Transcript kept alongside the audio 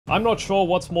I'm not sure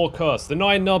what's more cursed, the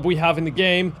 9 nub we have in the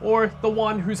game, or the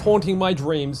one who's haunting my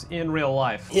dreams in real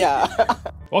life. Yeah.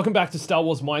 Welcome back to Star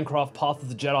Wars Minecraft Path of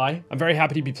the Jedi. I'm very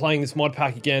happy to be playing this mod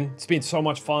pack again. It's been so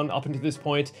much fun up until this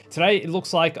point. Today, it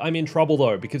looks like I'm in trouble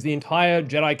though, because the entire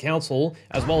Jedi Council,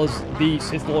 as well as the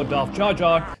Sith Lord Darth Jar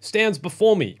Jar, stands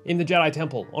before me in the Jedi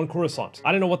Temple on Coruscant.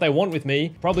 I don't know what they want with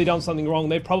me. Probably done something wrong.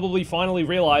 They've probably finally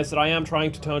realized that I am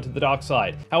trying to turn to the dark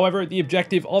side. However, the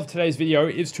objective of today's video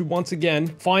is to once again,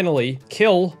 finally,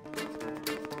 kill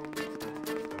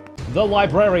the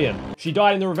Librarian. She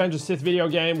died in the Revenge of Sith video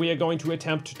game. We are going to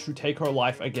attempt to take her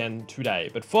life again today.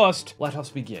 But first, let us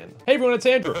begin. Hey everyone, it's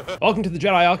Andrew. Welcome to the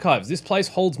Jedi Archives. This place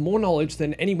holds more knowledge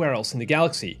than anywhere else in the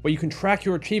galaxy, where you can track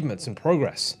your achievements and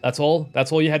progress. That's all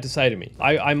you had to say to me.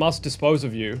 I must dispose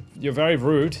of you. You're very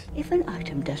rude. If an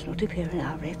item does not appear in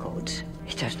our records,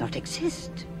 it does not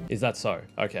exist. Is that so?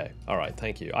 Okay, all right,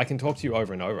 thank you. I can talk to you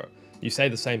over and over. You say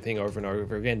the same thing over and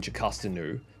over again, Jocasta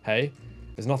Nu, hey?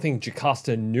 There's nothing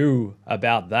Jocasta new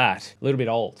about that. A little bit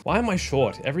old. Why am I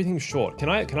short? Everything's short. Can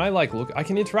I like look? I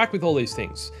can interact with all these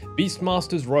things.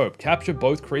 Beastmaster's robe. Capture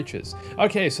both creatures.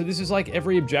 Okay, so this is like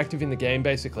every objective in the game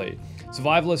basically.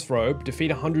 Survivalist robe.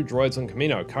 Defeat 100 droids on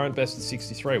Camino. Current best is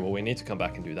 63. Well, we need to come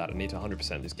back and do that. I need to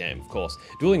 100% this game, of course.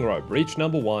 Dueling robe. Reach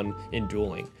number 1 in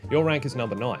dueling. Your rank is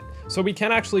number 9. So we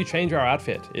can actually change our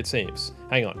outfit, it seems.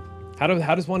 Hang on. How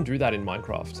does one do that in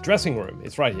Minecraft? Dressing room,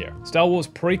 it's right here. Star Wars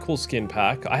prequel skin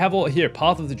pack. I have all here,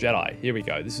 Path of the Jedi. Here we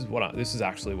go. This is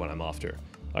actually what I'm after.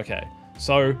 Okay,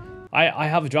 so I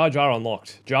have Jar Jar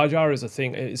unlocked. Jar Jar is a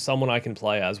thing, is someone I can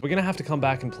play as. We're gonna have to come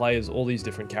back and play as all these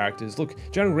different characters. Look,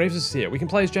 General Grievous is here. We can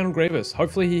play as General Grievous.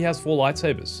 Hopefully he has 4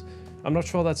 lightsabers. I'm not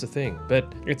sure that's a thing,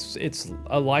 but it's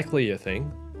a likely a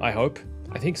thing, I hope.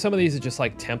 I think some of these are just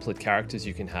like template characters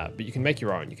you can have, but you can make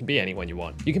your own. You can be anyone you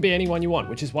want. You can be anyone you want,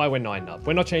 which is why we're 9 up.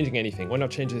 We're not changing anything. We're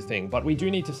not changing a thing, but we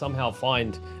do need to somehow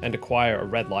find and acquire a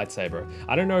red lightsaber.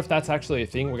 I don't know if that's actually a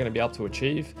thing we're going to be able to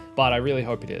achieve, but I really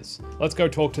hope it is. Let's go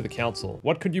talk to the council.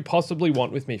 What could you possibly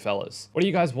want with me, fellas? What do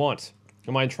you guys want?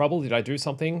 Am I in trouble? Did I do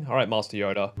something? All right, Master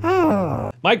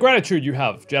Yoda. My gratitude you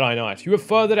have, Jedi Knight. You have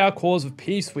furthered our cause of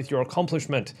peace with your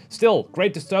accomplishment. Still,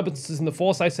 great disturbances in the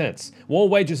Force I sense. War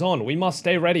wages on. We must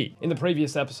stay ready. In the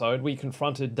previous episode, we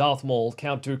confronted Darth Maul,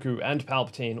 Count Dooku, and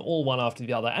Palpatine, all one after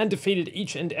the other, and defeated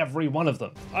each and every one of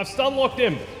them. I've stun-locked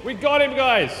him. We got him,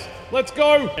 guys. Let's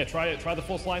go. Yeah, try the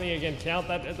Force lightning again, Count.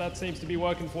 That seems to be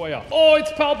working for you. Oh,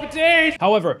 it's Palpatine!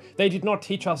 However, they did not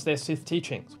teach us their Sith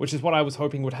teachings, which is what I was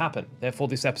hoping would happen. Therefore,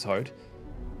 this episode,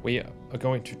 we are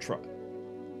going to try...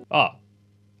 Ah,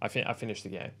 I finished the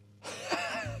game.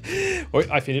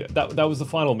 I finished. That was the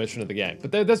final mission of the game.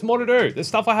 But there's more to do. There's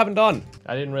stuff I haven't done.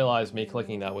 I didn't realize me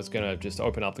clicking that was gonna just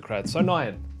open up the credits. So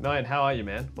Nyan, how are you,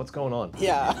 man? What's going on?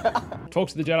 Yeah. Talk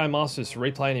to the Jedi Masters to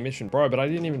replay any mission. Bro, but I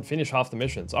didn't even finish half the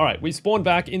missions. All right, we spawned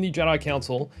back in the Jedi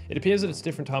Council. It appears that it's a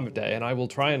different time of day, and I will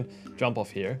try and jump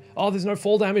off here. Oh, there's no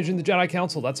fall damage in the Jedi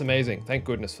Council. That's amazing. Thank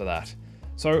goodness for that.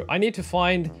 So I need to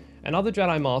find another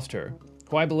Jedi Master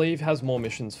who I believe has more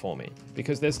missions for me,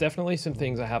 because there's definitely some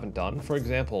things I haven't done. For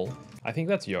example, I think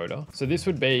that's Yoda. So this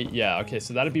would be, yeah, okay,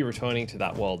 so that'd be returning to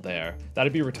that world there.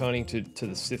 That'd be returning to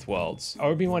the Sith worlds.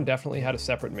 Obi-Wan definitely had a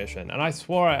separate mission, and I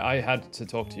swore I had to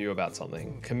talk to you about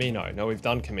something. Camino. No, we've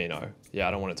done Camino. Yeah,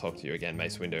 I don't want to talk to you again,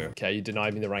 Mace Windu. Okay, you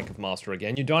denied me the rank of Master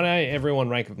again. You deny everyone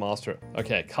rank of Master.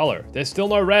 Okay, color. There's still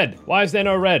no red. Why is there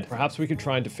no red? Perhaps we could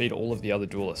try and defeat all of the other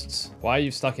duelists. Why are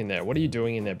you stuck in there? What are you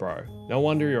doing in there, bro? No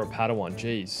wonder you're a Padawan,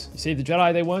 jeez. You see, the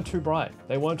Jedi, they weren't too bright.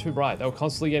 They weren't too bright. They were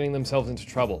constantly getting themselves into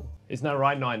trouble. Isn't that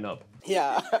right, 9 Nub?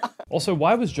 Yeah. Also,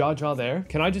 why was Jar Jar there?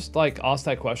 Can I just like ask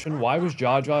that question? Why was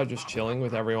Jar Jar just chilling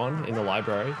with everyone in the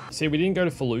library? See, we didn't go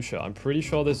to Felucia. I'm pretty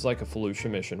sure there's like a Felucia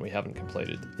mission we haven't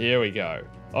completed. Here we go.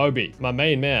 Obi, my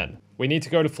main man. We need to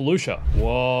go to Felucia.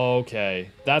 Whoa, okay.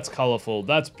 That's colorful.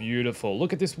 That's beautiful.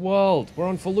 Look at this world. We're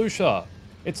on Felucia.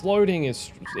 It's loading.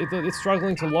 It's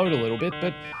struggling to load a little bit,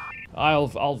 but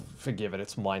I'll forgive it.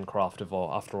 It's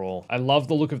Minecraft after all. I love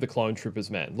the look of the clone troopers,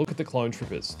 man. Look at the clone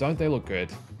troopers. Don't they look good?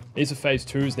 These are phase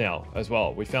 2s now as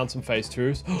well. We found some phase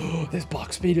 2s. There's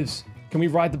bark speeders. Can we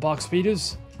ride the bark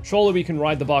speeders? Surely we can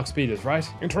ride the bark speeders, right?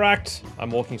 Interact. I'm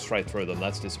walking straight through them.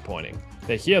 That's disappointing.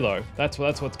 They're here though. That's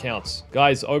what counts.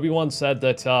 Guys, Obi-Wan said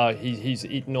that he's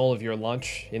eaten all of your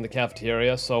lunch in the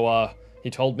cafeteria. So he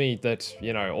told me that,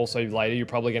 you know, also later you're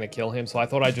probably gonna kill him. So I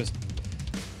thought I'd just...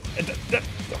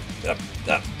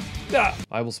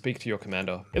 I will speak to your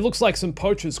commander. It looks like some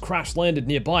poachers crash-landed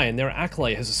nearby and their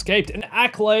Acklay has escaped. An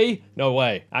Acklay? No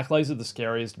way. Acklays are the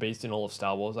scariest beast in all of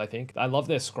Star Wars, I think. I love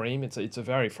their scream. It's a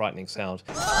very frightening sound.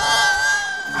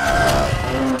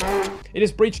 It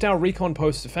has breached our recon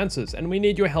post defenses, and we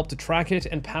need your help to track it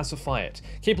and pacify it.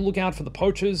 Keep a lookout for the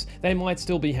poachers. They might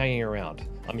still be hanging around.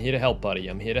 I'm here to help, buddy.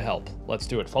 I'm here to help. Let's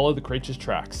do it. Follow the creature's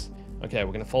tracks. Okay,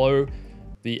 we're gonna follow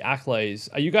the Acklays.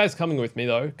 Are you guys coming with me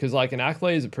though? Because like an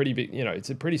Acklay is a pretty big, you know, it's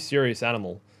a pretty serious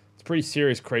animal. It's a pretty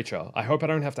serious creature. I hope I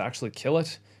don't have to actually kill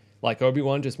it. Like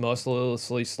Obi-Wan just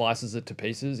mercilessly slices it to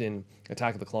pieces in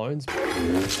Attack of the Clones.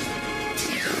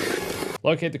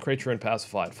 Locate the creature and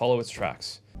pacify it. Follow its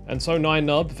tracks. And so Nine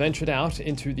Nub ventured out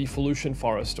into the Felucian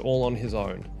forest all on his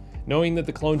own, knowing that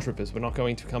the clone troopers were not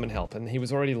going to come and help, and he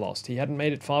was already lost. He hadn't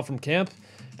made it far from camp,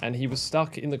 and he was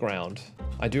stuck in the ground.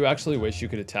 I do actually wish you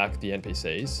could attack the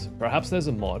NPCs. Perhaps there's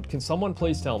a mod. Can someone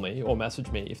please tell me, or message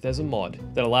me, if there's a mod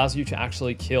that allows you to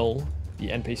actually kill the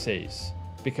NPCs?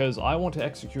 Because I want to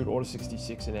execute Order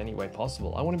 66 in any way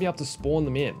possible. I want to be able to spawn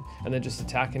them in and then just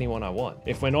attack anyone I want.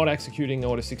 If we're not executing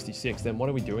Order 66, then what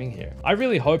are we doing here? I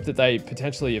really hope that they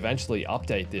potentially eventually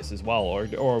update this as well,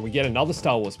 or we get another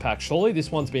Star Wars pack. Surely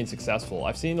this one's been successful.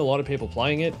 I've seen a lot of people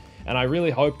playing it, and I really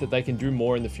hope that they can do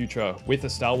more in the future with a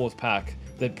Star Wars pack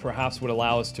that perhaps would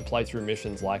allow us to play through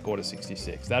missions like Order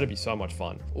 66. That'd be so much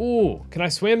fun. Ooh, can I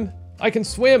swim? I can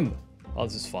swim! Oh,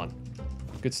 this is fun.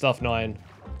 Good stuff, 9.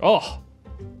 Oh!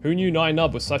 Who knew Nine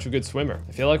Nub was such a good swimmer?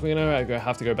 I feel like we're gonna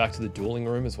have to go back to the dueling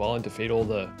room as well and defeat all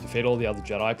the other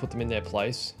Jedi, put them in their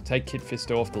place. Take Kit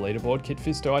Fisto off the leaderboard. Kit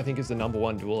Fisto, I think, is the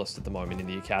 #1 duelist at the moment in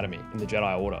the Academy, in the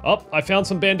Jedi Order. Oh, I found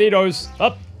some banditos.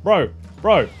 Up, bro,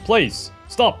 please,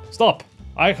 stop.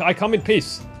 I come in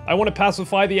peace. I want to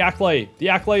pacify the Acklay. The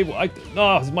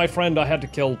Acklay, is my friend I had to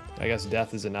kill. I guess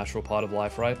death is a natural part of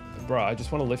life, right? Bro, I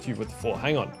just want to lift you with the force.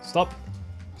 Hang on, stop.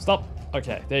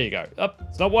 Okay, there you go. Up,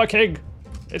 it's not working.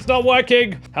 It's not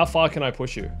working! How far can I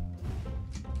push you?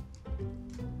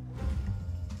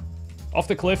 Off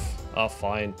the cliff? Oh,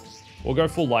 fine. We'll go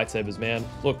full lightsabers, man.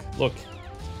 Look.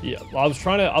 Yeah, I was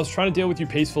trying to deal with you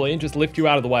peacefully and just lift you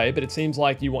out of the way, but it seems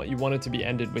like you wanted to be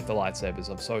ended with the lightsabers.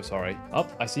 I'm so sorry. Oh,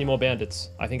 I see more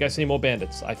bandits. I think I see more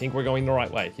bandits. I think we're going the right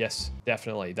way. Yes,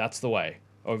 definitely. That's the way.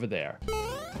 Over there.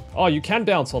 Oh, you can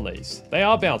bounce on these. They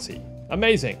are bouncy.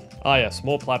 Amazing. Ah, yes,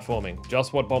 more platforming.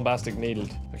 Just what Bombastic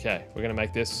needed. Okay, we're gonna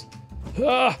make this.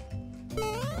 Ah!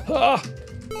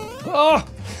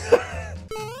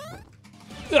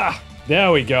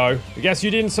 There we go. I guess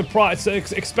you didn't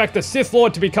expect the Sith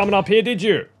Lord to be coming up here, did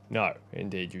you? No,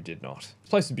 indeed you did not. This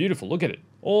place is beautiful. Look at it.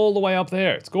 All the way up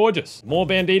there. It's gorgeous. More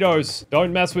banditos.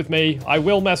 Don't mess with me. I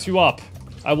will mess you up.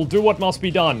 I will do what must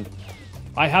be done.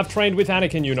 I have trained with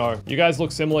Anakin, you know. You guys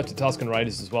look similar to Tusken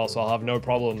Raiders as well, so I'll have no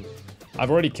problem. I've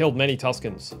already killed many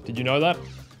Tuskens. Did you know that?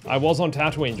 I was on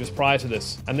Tatooine just prior to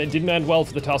this, and it didn't end well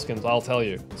for the Tuskens, I'll tell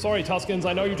you. Sorry, Tuskens,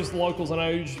 I know you're just the locals, I know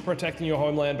you're just protecting your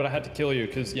homeland, but I had to kill you,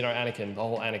 because, you know, Anakin, the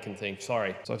whole Anakin thing.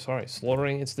 Sorry. So sorry.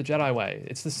 Slaughtering, it's the Jedi way.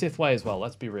 It's the Sith way as well,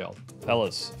 let's be real.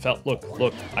 Fellas,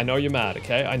 look, I know you're mad,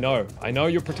 okay? I know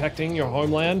you're protecting your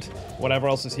homeland, whatever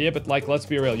else is here, but, like, let's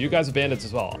be real. You guys are bandits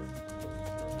as well.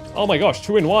 Oh my gosh,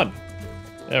 2 in 1.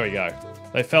 There we go.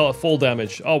 They fell at full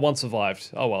damage. Oh, one survived.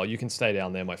 Oh well, you can stay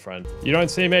down there, my friend. You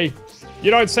don't see me. You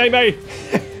don't see me!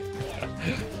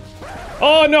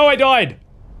 Oh no, I died!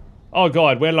 Oh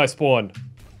god, where did I spawn?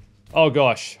 Oh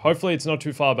gosh, hopefully it's not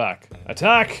too far back.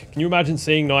 Attack! Can you imagine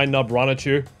seeing Nine Nub run at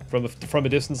you from a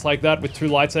distance like that with 2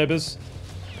 lightsabers?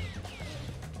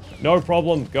 No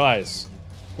problem, guys.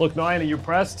 Look, Nine, are you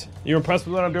impressed? You impressed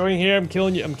with what I'm doing here? I'm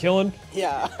killing you. I'm killing?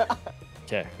 Yeah.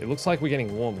 Okay, it looks like we're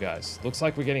getting warm, guys. Looks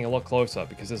like we're getting a lot closer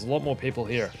because there's a lot more people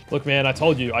here. Look, man, I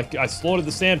told you, I slaughtered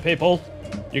the sand people.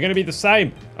 You're gonna be the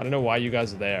same. I don't know why you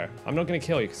guys are there. I'm not gonna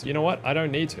kill you because you know what? I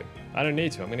don't need to.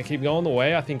 I'm gonna keep going the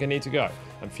way I think I need to go.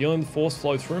 I'm feeling the force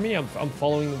flow through me. I'm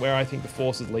following where I think the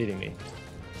force is leading me.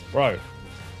 Bro,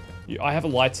 I have a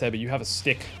lightsaber, you have a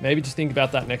stick. Maybe just think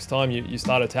about that next time you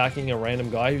start attacking a random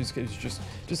guy who's just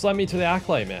let me to the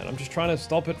Acklay, man. I'm just trying to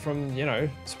stop it from, you know,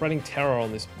 spreading terror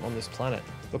on this planet.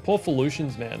 The poor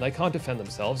Felucians, man, they can't defend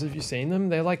themselves. Have you seen them?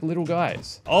 They're like little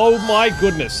guys. Oh my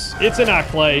goodness, it's an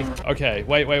Acklay. Okay,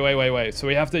 wait. So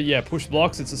we have to, yeah, push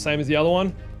blocks. It's the same as the other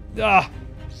one.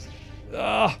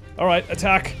 All right,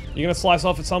 attack. You're gonna slice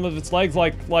off at some of its legs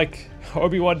like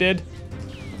Obi-Wan did.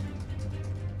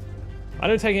 I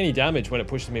don't take any damage when it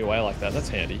pushes me away like that. That's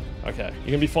handy. Okay. You're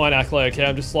gonna be fine, Acklay, okay?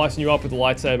 I'm just slicing you up with the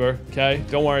lightsaber, okay?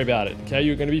 Don't worry about it, okay?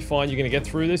 You're gonna be fine. You're gonna get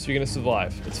through this. You're gonna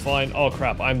survive. It's fine. Oh,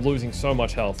 crap. I'm losing so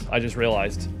much health. I just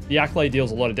realized. The Acklay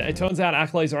deals a lot of damage. It turns out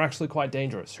Acklays are actually quite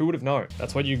dangerous. Who would have known?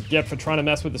 That's what you get for trying to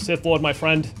mess with the Sith Lord, my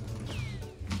friend.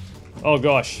 Oh,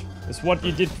 gosh. It's what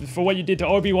you did for what you did to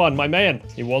Obi-Wan, my man.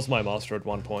 He was my master at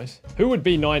one point. Who would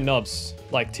be Nine Nub's,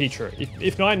 like, teacher?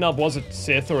 If Nine Nub was a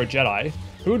Sith or a Jedi,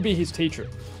 who would be his teacher?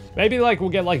 Maybe like we'll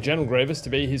get like General Grievous to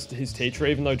be his teacher,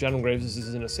 even though General Grievous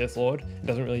isn't a Sith Lord. He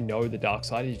doesn't really know the dark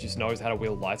side. He just knows how to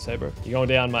wield lightsaber. You're going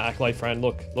down, my acolyte friend.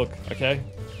 Look, okay?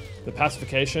 The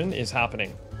pacification is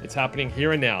happening. It's happening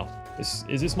here and now. Is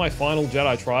this my final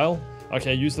Jedi trial?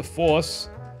 Okay, use the Force.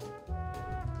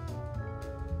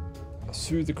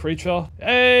 Soothe the creature.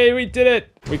 Hey, we did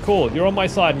it! We cool. You're on my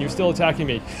side and you're still attacking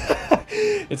me.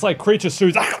 It's like creature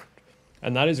soothe.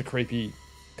 And that is a creepy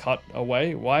cut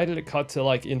away. Why did it cut to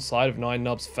like inside of Nine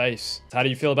Nub's face? How do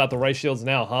you feel about the ray shields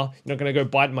now, huh? You're not gonna go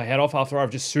biting my head off after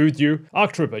I've just soothed you?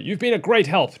 Arc Trooper, you've been a great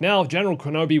help. Now General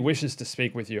Kenobi wishes to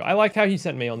speak with you. I like how he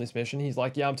sent me on this mission. He's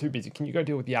like, yeah, I'm too busy. Can you go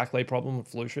deal with the Acklay problem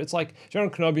with Felucia? It's like, General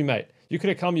Kenobi, mate. You could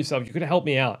have come yourself, you could have helped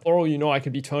me out. For all you know, I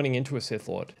could be turning into a Sith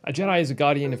Lord. A Jedi is a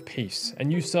guardian of peace,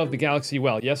 and you serve the galaxy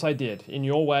well. Yes, I did. In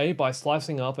your way, by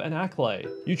slicing up an Acklay.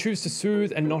 You choose to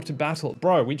soothe and not to battle.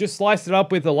 Bro, we just sliced it up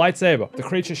with a lightsaber. The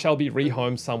creature shall be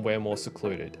rehomed somewhere more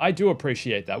secluded. I do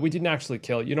appreciate that. We didn't actually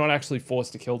kill it. You're not actually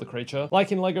forced to kill the creature.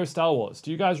 Like in Lego Star Wars. Do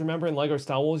you guys remember in Lego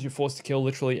Star Wars, you're forced to kill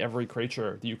literally every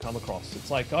creature that you come across? It's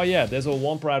like, oh yeah, there's a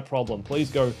Womp Rat problem. Please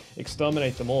go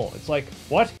exterminate them all. It's like,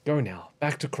 what? Go now.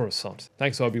 Back to Coruscant.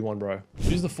 Thanks, Obi-Wan, bro.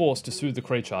 Use the Force to soothe the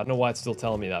creature. I don't know why it's still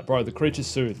telling me that. Bro, the creature's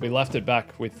soothed. We left it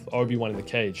back with Obi-Wan in the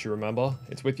cage, you remember?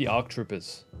 It's with the ARC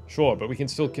Troopers. Sure, but we can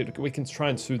try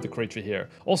and soothe the creature here.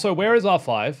 Also, where is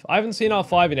R5? I haven't seen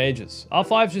R5 in ages.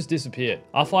 R5 just disappeared.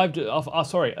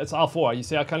 Sorry, it's R4. You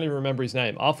see, I can't even remember his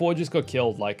name. R4 just got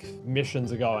killed like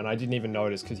missions ago, and I didn't even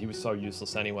notice because he was so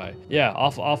useless anyway. Yeah,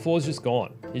 R4's just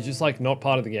gone. He's just like not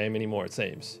part of the game anymore, it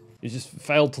seems. You just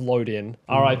failed to load in.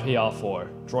 RIP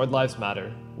R4. Droid lives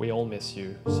matter. We all miss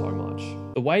you so much.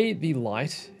 The way the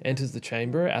light enters the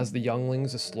chamber as the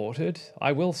younglings are slaughtered,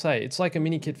 I will say, it's like a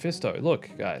mini Kit Fisto. Look,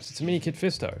 guys, it's a mini Kit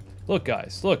Fisto. Look,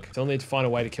 guys, look. Still need to find a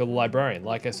way to kill the librarian.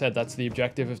 Like I said, that's the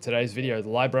objective of today's video. The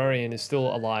librarian is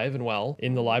still alive and well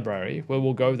in the library, where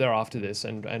we'll go there after this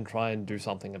and try and do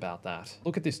something about that.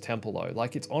 Look at this temple though.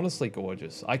 Like, it's honestly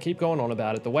gorgeous. I keep going on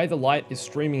about it. The way the light is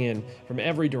streaming in from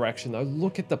every direction though,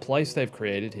 look at the place they've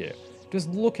created here. Just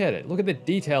look at it. Look at the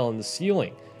detail in the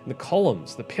ceiling. The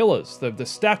columns, the pillars, the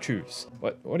statues.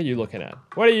 What are you looking at?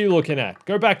 What are you looking at?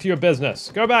 Go back to your business.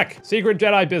 Go back. Secret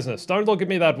Jedi business. Don't look at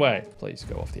me that way. Please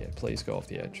go off the edge. Please go off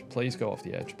the edge. Please go off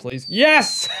the edge. Please.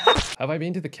 Yes! Have I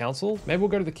been to the council? Maybe we'll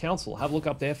go to the council. Have a look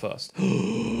up there first.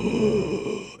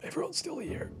 Everyone's still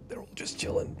here. They're all just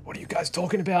chilling. What are you guys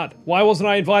talking about? Why wasn't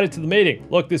I invited to the meeting?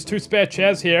 Look, there's 2 spare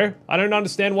chairs here. I don't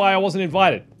understand why I wasn't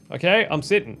invited. Okay, I'm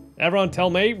sitting. Everyone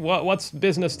tell me, what's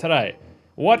business today?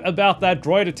 What about that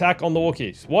droid attack on the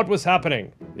Wookiees? What was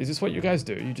happening? Is this what you guys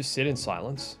do? You just sit in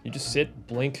silence? You just sit,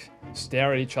 blink,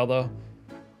 stare at each other?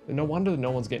 No wonder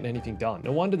no one's getting anything done.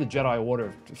 No wonder the Jedi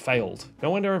Order failed.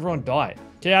 No wonder everyone died.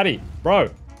 Kiadi, bro,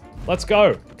 let's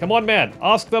go. Come on, man.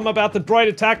 Ask them about the droid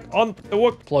attack on the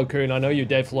Wook. Plo Koon, I know you're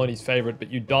Dave Filoni's favorite,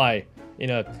 but you die in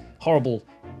a horrible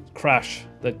crash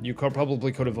that you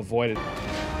probably could have avoided.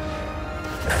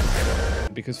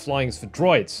 Because flying is for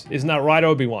droids. Isn't that right,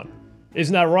 Obi-Wan?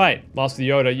 Isn't that right, Master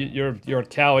Yoda? You're a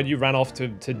coward. You ran off to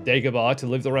Dagobah to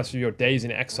live the rest of your days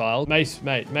in exile.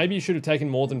 Mate, maybe you should have taken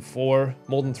more than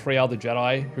 3 other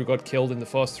Jedi who got killed in the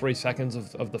first 3 seconds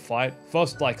of the fight.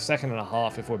 First, like, second and a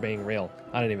half, if we're being real.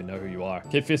 I don't even know who you are.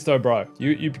 Kit Fisto, bro.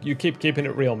 You keep keeping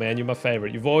it real, man. You're my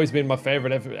favorite. You've always been my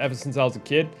favorite ever since I was a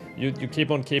kid. You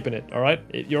keep on keeping it, all right?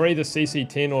 You're either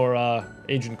CC10 or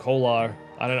Agent Kolar.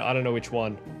 I don't know which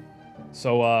one.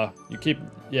 So you keep,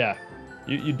 yeah.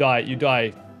 You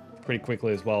die pretty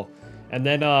quickly as well. And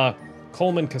then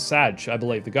Coleman Kasaj, I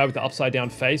believe, the guy with the upside down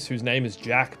face, whose name is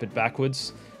Jack, but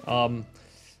backwards.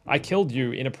 I killed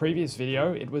you in a previous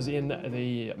video. It was in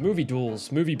the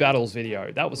movie battles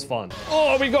video. That was fun.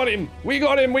 Oh, we got him! We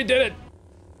got him! We did it!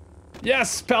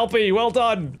 Yes, Palpy, well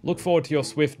done! Look forward to your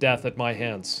swift death at my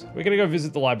hands. We're gonna go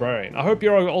visit the librarian. I hope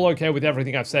you're all okay with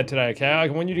everything I've said today, okay? I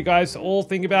want you guys to all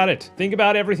think about it. Think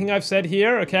about everything I've said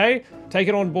here, okay? Take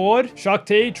it on board.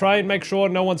 Shakti, try and make sure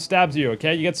no one stabs you,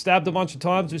 okay? You get stabbed a bunch of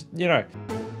times, just, you know.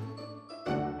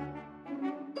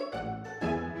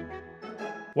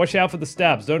 Watch out for the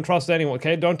stabs. Don't trust anyone,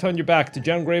 okay? Don't turn your back to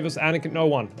General Grievous, Anakin, no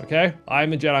one, okay?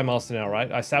 I'm a Jedi Master now, right?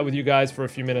 I sat with you guys for a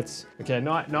few minutes. Okay,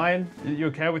 Nyan, you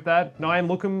okay with that? Nyan,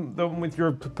 look at them with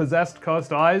your possessed,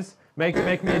 cursed eyes. Make me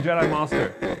a Jedi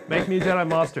Master. Make me a Jedi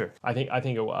Master.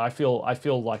 I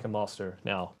feel like a master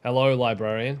now. Hello,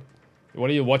 librarian. What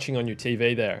are you watching on your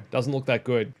TV there? Doesn't look that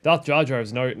good. Darth Jar Jar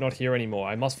is not here anymore.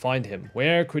 I must find him.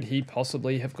 Where could he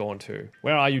possibly have gone to?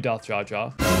 Where are you, Darth Jar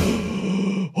Jar?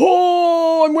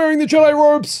 Oh, I'm wearing the Jedi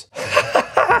robes!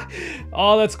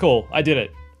 Oh, that's cool. I did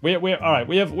it. We're all right.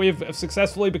 We've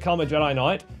successfully become a Jedi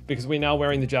Knight because we're now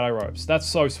wearing the Jedi robes. That's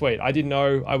so sweet. I didn't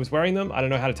know I was wearing them. I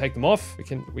don't know how to take them off.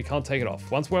 We can't take it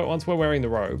off. Once we're wearing the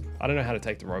robe, I don't know how to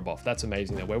take the robe off. That's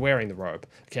amazing that we're wearing the robe.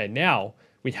 Okay, now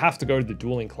we have to go to the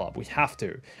dueling club. We have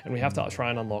to, and we have to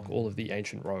try and unlock all of the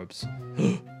ancient robes.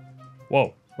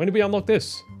 Whoa, when did we unlock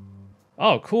this?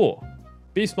 Oh, cool.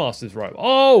 Beastmaster's robe.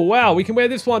 Oh, wow, we can wear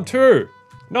this one too.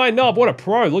 Nine Nub, what a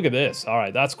pro. Look at this. All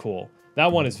right, that's cool. That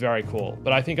one is very cool,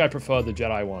 but I think I prefer the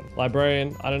Jedi one.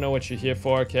 Librarian, I don't know what you're here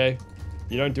for, okay?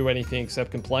 You don't do anything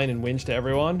except complain and whinge to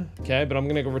everyone, okay? But I'm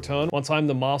gonna go return once I'm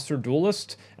the master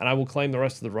duelist, and I will claim the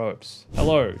rest of the robes.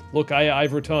 Hello, look,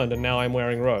 I've returned, and now I'm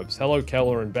wearing robes. Hello,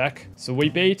 Keller and Beck. So we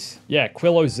beat, yeah,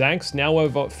 Quillo Zanks. Now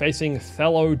we're facing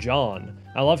Thello John.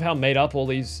 I love how made up all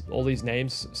these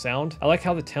names sound. I like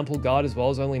how the Temple Guard as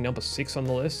well is only number 6 on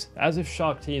the list. As if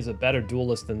Shark T is a better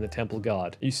duelist than the Temple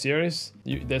Guard. Are you serious?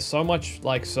 There's so much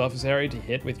like surface area to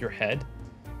hit with your head.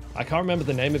 I can't remember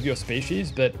the name of your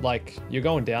species, but like you're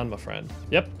going down, my friend.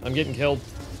 Yep, I'm getting killed.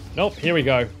 Nope, here we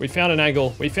go. We found an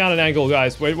angle. We found an angle,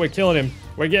 guys. We're killing him.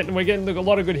 We're getting a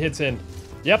lot of good hits in.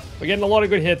 Yep, we're getting a lot of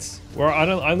good hits. I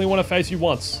only want to face you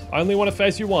once. I only want to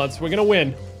face you once. We're gonna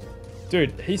win.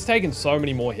 Dude, he's taken so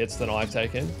many more hits than I've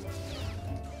taken.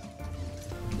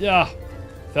 Yeah.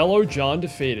 Fellow John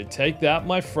defeated. Take that,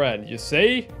 my friend. You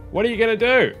see? What are you gonna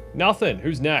do? Nothing.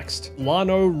 Who's next?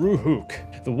 Lano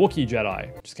Ruhuk, the Wookiee Jedi.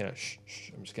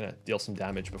 I'm just gonna deal some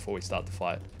damage before we start the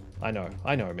fight. I know,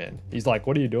 man. He's like,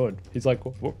 what are you doing? He's like,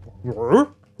 all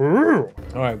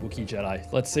right, Wookiee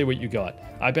Jedi. Let's see what you got.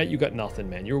 I bet you got nothing,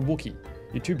 man. You're a Wookiee.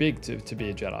 You're too big to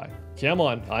be a Jedi. Come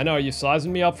on. I know, you're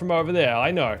sizing me up from over there.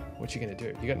 I know. What you gonna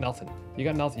do? You got nothing. You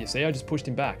got nothing. You see, I just pushed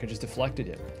him back. I just deflected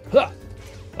him. Ha!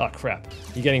 Oh, crap.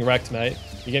 You're getting wrecked, mate.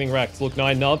 You're getting wrecked. Look,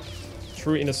 9 Nub.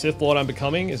 True inner Sith Lord I'm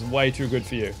becoming is way too good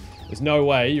for you. There's no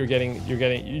way you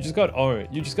just got owned.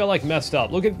 You just got, like, messed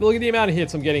up. Look at the amount of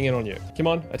hits I'm getting in on you. Come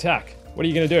on, attack. What are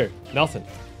you gonna do? Nothing.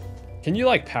 Can you,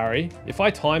 like, parry? If I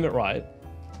time it right...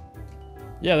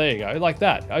 Yeah, there you go, like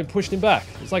that. I pushed him back.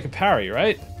 It's like a parry,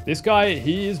 right? This guy,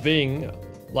 he is being,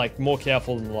 like, more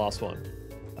careful than the last one.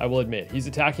 I will admit. He's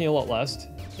attacking a lot less.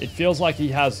 It feels like he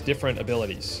has different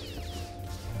abilities.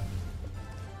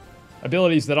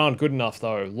 Abilities that aren't good enough,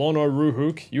 though. Lono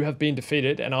Ruhuk, you have been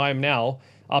defeated, and I am now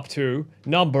up to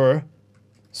number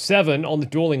 7 on the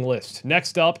dueling list.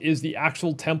 Next up is the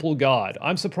actual Temple Guard.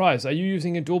 I'm surprised. Are you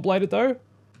using a dual-bladed, though?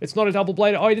 It's not a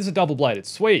double-bladed. Oh, it is a double-bladed.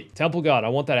 Sweet. Temple Guard. I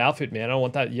want that outfit, man. I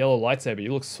want that yellow lightsaber.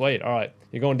 You look sweet. All right.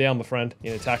 You're going down, my friend.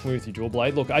 You're gonna attack me with your dual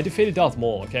blade. Look, I defeated Darth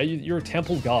Maul, okay? You're a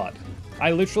Temple Guard.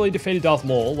 I literally defeated Darth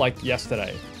Maul, like,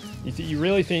 yesterday. You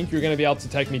really think you're gonna be able to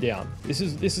take me down? This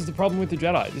is the problem with the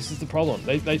Jedi. This is the problem.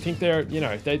 They think they're, you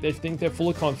know, they think they're full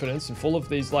of confidence and full of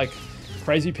these, like,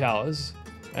 crazy powers.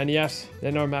 And yet,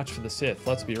 they're no match for the Sith.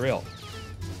 Let's be real.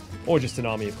 Or just an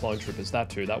army of clone troopers.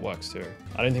 That too. That works too.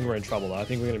 I don't think we're in trouble though. I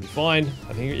think we're going to be fine.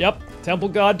 I think, yep. Temple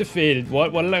Guard defeated.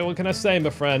 What can I say,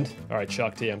 my friend? All right,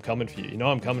 Shark T, I'm coming for you. You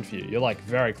know I'm coming for you. You're like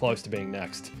very close to being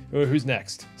next. Who's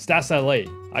next? Stas Ali.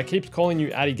 I keep calling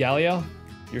you Adi Gallia.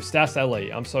 You're Stas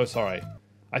Ali. I'm so sorry.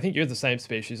 I think you're the same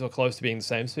species or close to being the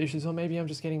same species, or maybe I'm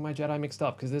just getting my Jedi mixed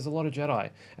up because there's a lot of Jedi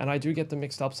and I do get them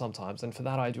mixed up sometimes, and for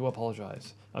that I do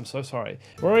apologize. I'm so sorry.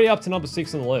 We're already up to number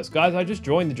 6 on the list. Guys, I just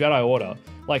joined the Jedi Order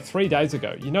like 3 days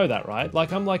ago. You know that, right?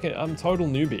 Like I'm total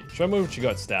newbie. Show me what you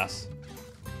got, Stas.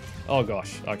 Oh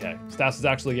gosh, okay. Stas is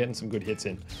actually getting some good hits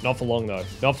in. Not for long though.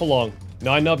 Not for long.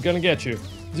 9 Nub gonna get you.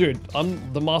 Dude,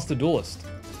 I'm the master duelist.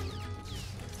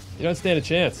 You don't stand a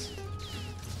chance.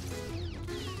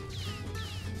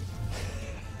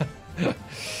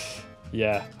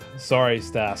 Yeah, sorry,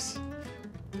 Stas.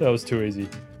 That was too easy.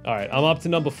 All right, I'm up to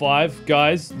number 5.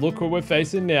 Guys, look who we're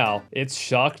facing now. It's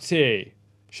Shark T.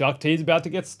 Shark T is about to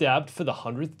get stabbed for the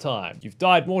 100th time. You've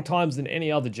died more times than any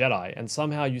other Jedi, and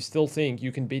somehow you still think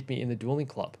you can beat me in the dueling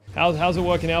club. How's it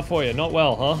working out for you? Not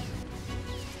well, huh?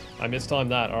 I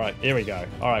mistimed that. All right, here we go.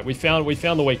 All right, we found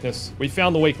the weakness. We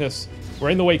found the weakness. We're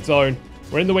in the weak zone.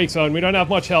 We're in the weak zone. We don't have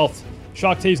much health.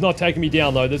 Shark T's not taking me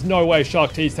down, though. There's no way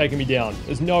Shark T's taking me down.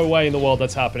 There's no way in the world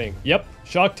that's happening. Yep,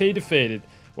 Shark T defeated.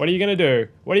 What are you gonna do?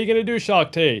 What are you gonna do,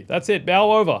 Shark T? That's it.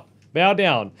 Bow over. Bow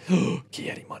down.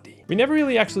 Ki-Adi-Mundi. We never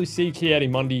really actually see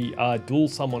Ki-Adi-Mundi duel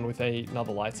someone with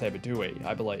another lightsaber, do we?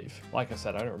 I believe. Like I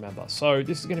said, I don't remember. So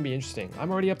this is gonna be interesting.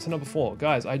 I'm already up to number 4.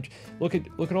 Guys, look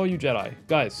at all you Jedi.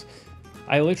 Guys,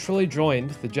 I literally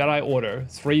joined the Jedi Order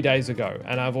 3 days ago,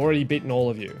 and I've already beaten all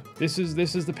of you. This is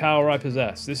the power I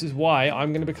possess. This is why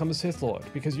I'm going to become a Sith Lord,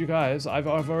 because you guys, I've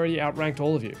already outranked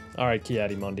all of you. All right,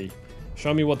 Ki-Adi-Mundi,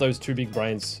 show me what those 2 big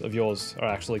brains of yours are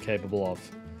actually capable of.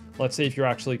 Let's see if you're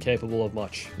actually capable of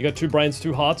much. You got 2 brains,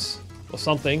 2 hearts, or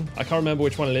something. I can't remember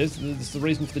which one it is. This is the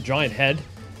reason for the giant head.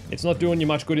 It's not doing you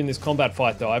much good in this combat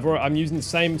fight, though. I'm using the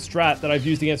same strat that I've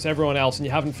used against everyone else, and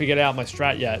you haven't figured out my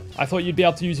strat yet. I thought you'd be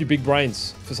able to use your big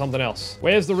brains for something else.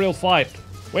 Where's the real fight?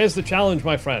 Where's the challenge,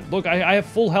 my friend? Look, I have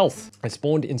full health. I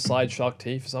spawned inside Shark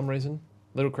T for some reason.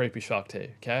 Little creepy Shark T,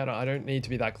 okay? I don't need to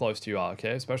be that close to you,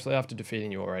 okay? Especially after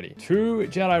defeating you already. 2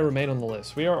 Jedi remain on the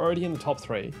list. We are already in the top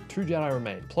 3. 2 Jedi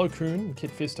remain. Plo Koon and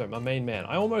Kit Fisto, my main man.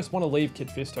 I almost want to leave Kit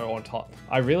Fisto on top.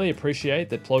 I really appreciate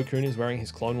that Plo Koon is wearing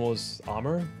his Clone Wars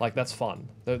armor. Like, that's fun.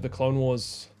 The Clone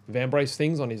Wars Vambrace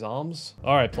things on his arms.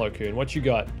 All right, Plo Koon, what you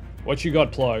got? What you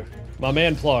got, Plo? My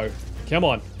man, Plo. Come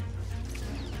on.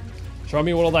 Show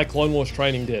me what all that Clone Wars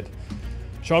training did.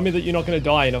 Show me that you're not going to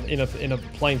die in a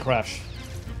plane crash.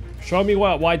 Show me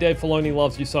why Dave Filoni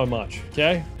loves you so much,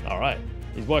 okay? Alright,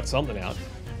 he's worked something out.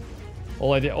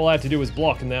 All I had to do was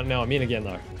block, and now I'm in again,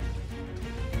 though.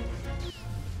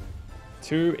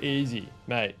 Too easy,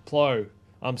 mate. Plo,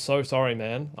 I'm so sorry,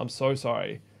 man. I'm so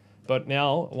sorry. But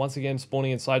now, once again,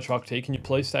 spawning inside Shark T, can you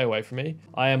please stay away from me?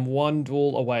 I am 1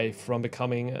 duel away from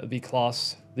becoming the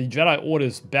Jedi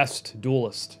Order's best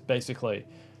duelist, basically.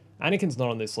 Anakin's not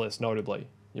on this list, notably.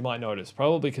 You might notice,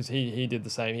 probably because he did the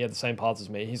same. He had the same paths as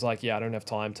me. He's like, yeah, I don't have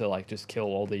time to like just kill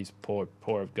all these poor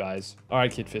guys. All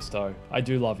right, Kit Fisto, I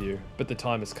do love you, but the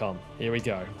time has come. Here we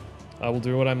go. I will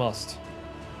do what I must.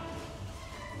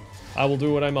 I will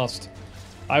do what I must.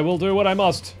 I will do what I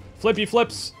must. Flippy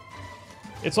flips.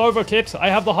 It's over, Kit. I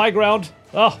have the high ground.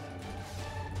 Ah.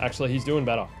 Actually, he's doing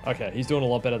better. Okay, he's doing a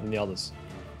lot better than the others,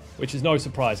 which is no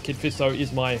surprise. Kit Fisto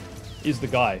is the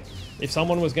guy. If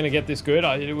someone was going to get this good,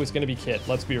 it was going to be Kit.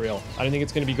 Let's be real. I don't think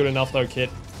it's going to be good enough, though,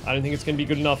 Kit. I don't think it's going to be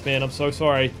good enough, man. I'm so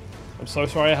sorry. I'm so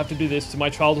sorry I have to do this to my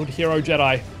childhood hero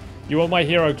Jedi. You were my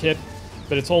hero, Kit,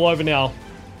 but it's all over now.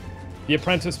 The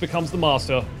apprentice becomes the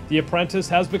master. The apprentice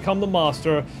has become the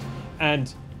master,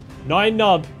 and Nien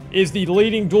Nunb is the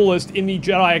leading duelist in the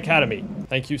Jedi Academy.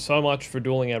 Thank you so much for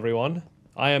dueling, everyone.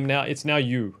 It's now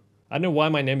you. I don't know why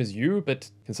my name is you, but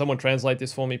can someone translate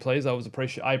this for me, please? I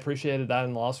appreciated that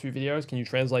in the last few videos. Can you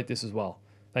translate this as well?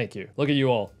 Thank you. Look at you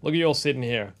all. Look at you all sitting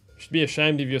here. You should be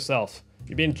ashamed of yourself.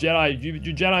 You've been Jedi,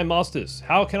 you're Jedi Masters.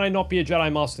 How can I not be a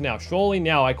Jedi Master now? Surely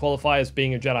now I qualify as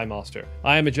being a Jedi Master.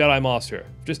 I am a Jedi Master.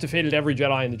 Just defeated every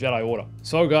Jedi in the Jedi Order.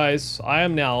 So guys, I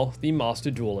am now the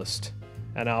Master Duelist.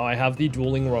 And now I have the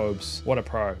dueling robes. What a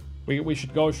pro. We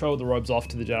should go show the robes off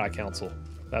to the Jedi Council.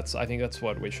 I think that's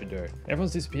what we should do.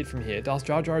 Everyone's disappeared from here. Darth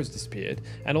Jar Jar has disappeared.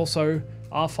 And also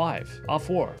R5,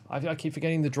 R4. I keep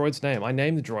forgetting the droid's name. I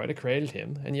named the droid, I created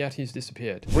him, and yet he's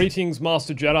disappeared. Greetings,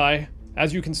 Master Jedi.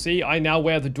 As you can see, I now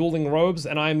wear the dueling robes,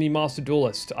 and I am the Master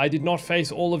Duelist. I did not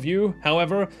face all of you,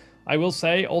 however, I will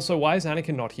say, also, why is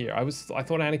Anakin not here? I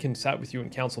thought Anakin sat with you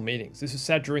in council meetings. This was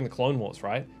said during the Clone Wars,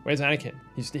 right? Where's Anakin?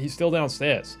 He's still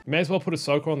downstairs. You may as well put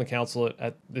Ahsoka on the council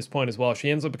at this point as well. She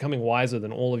ends up becoming wiser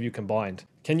than all of you combined.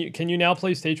 Can you now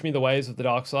please teach me the ways of the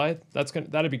dark side?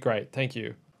 That'd be great. Thank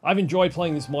you. I've enjoyed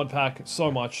playing this mod pack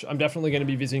so much. I'm definitely going to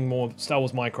be visiting more Star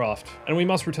Wars Minecraft. And we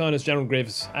must return as General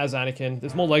Grievous, as Anakin.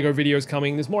 There's more LEGO videos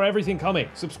coming. There's more everything coming.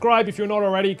 Subscribe if you're not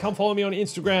already. Come follow me on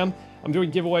Instagram. I'm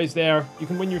doing giveaways there. You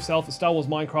can win yourself a Star Wars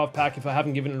Minecraft pack if I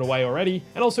haven't given it away already.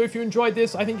 And also, if you enjoyed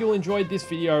this, I think you'll enjoy this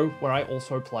video where I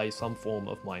also play some form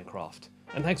of Minecraft.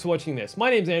 And thanks for watching this. My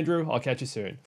name's Andrew. I'll catch you soon.